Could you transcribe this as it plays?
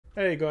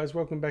Hey guys,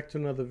 welcome back to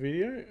another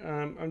video.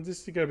 I'm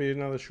just going to be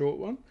another short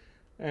one,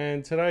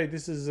 and today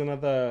this is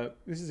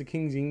a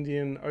King's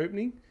Indian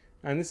opening,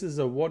 and this is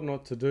a what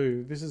not to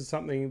do. This is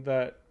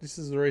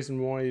the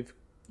reason why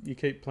you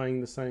keep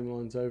playing the same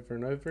lines over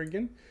and over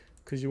again,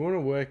 because you want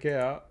to work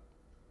out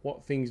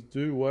what things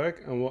do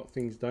work and what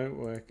things don't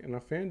work. And I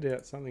found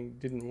out something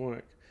didn't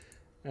work,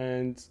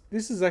 and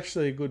this is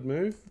actually a good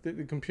move.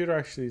 The computer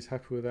actually is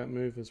happy with that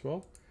move as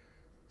well.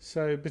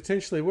 So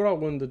potentially what I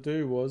wanted to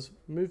do was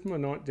move my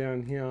knight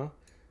down here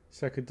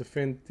so I could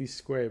defend this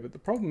square. But the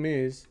problem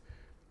is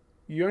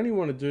you only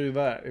want to do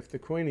that if the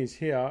queen is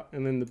here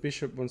and then the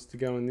bishop wants to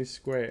go in this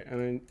square and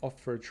then opt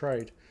for a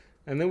trade.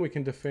 And then we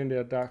can defend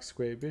our dark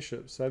square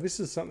bishop. So this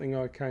is something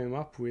I came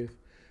up with,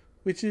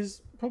 which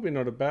is probably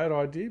not a bad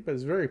idea, but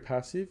it's very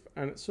passive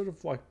and it's sort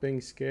of like being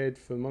scared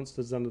for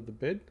monsters under the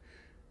bed.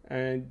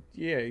 And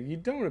yeah, you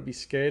don't want to be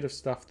scared of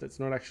stuff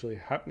that's not actually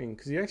happening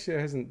because he actually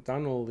hasn't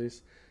done all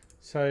this.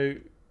 So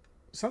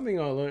something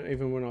I learned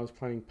even when I was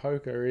playing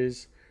poker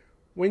is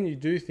when you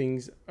do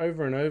things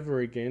over and over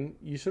again,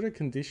 you sort of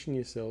condition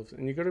yourselves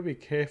and you've got to be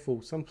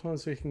careful.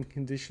 Sometimes we can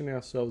condition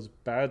ourselves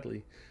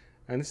badly.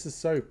 And this is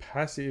so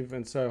passive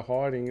and so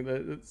hiding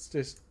that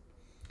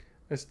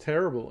it's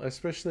terrible,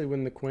 especially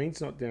when the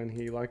queen's not down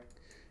here. Like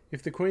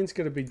if the queen's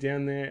going to be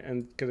down there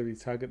and going to be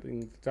targeting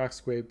the dark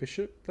square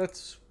bishop,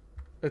 that's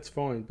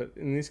fine. But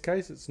in this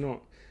case, it's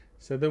not.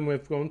 So then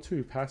we've gone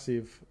too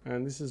passive,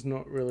 and this is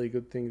not really a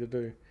good thing to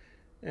do.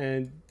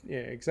 And yeah,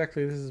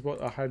 exactly this is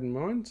what I had in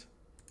mind.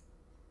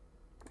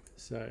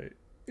 So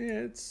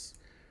yeah,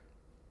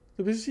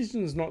 the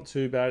position's not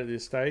too bad at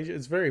this stage.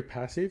 It's very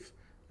passive.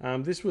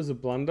 This was a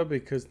blunder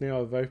because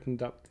now I've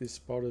opened up this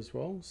spot as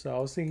well. So I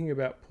was thinking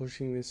about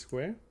pushing this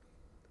square.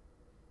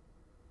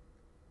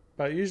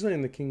 But usually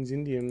in the King's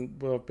Indian,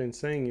 what I've been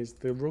seeing is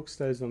the rook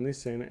stays on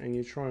this end and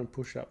you try and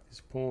push up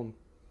this pawn.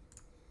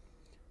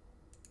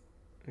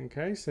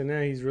 Okay, so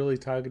now he's really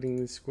targeting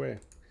this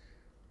square.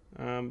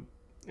 And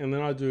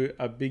then I do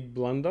a big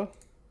blunder.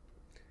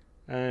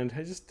 And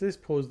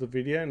just pause the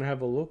video and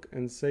have a look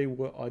and see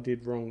what I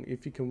did wrong,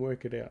 if you can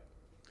work it out.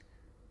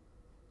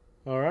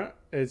 Alright,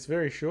 it's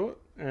very short,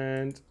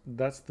 and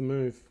that's the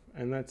move.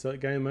 And that's a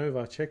game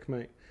over,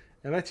 checkmate.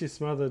 And that's your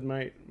smothered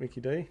mate,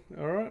 Mickey D.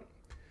 Alright,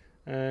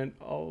 and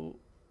I'll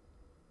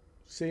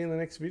see you in the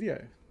next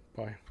video.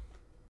 Bye.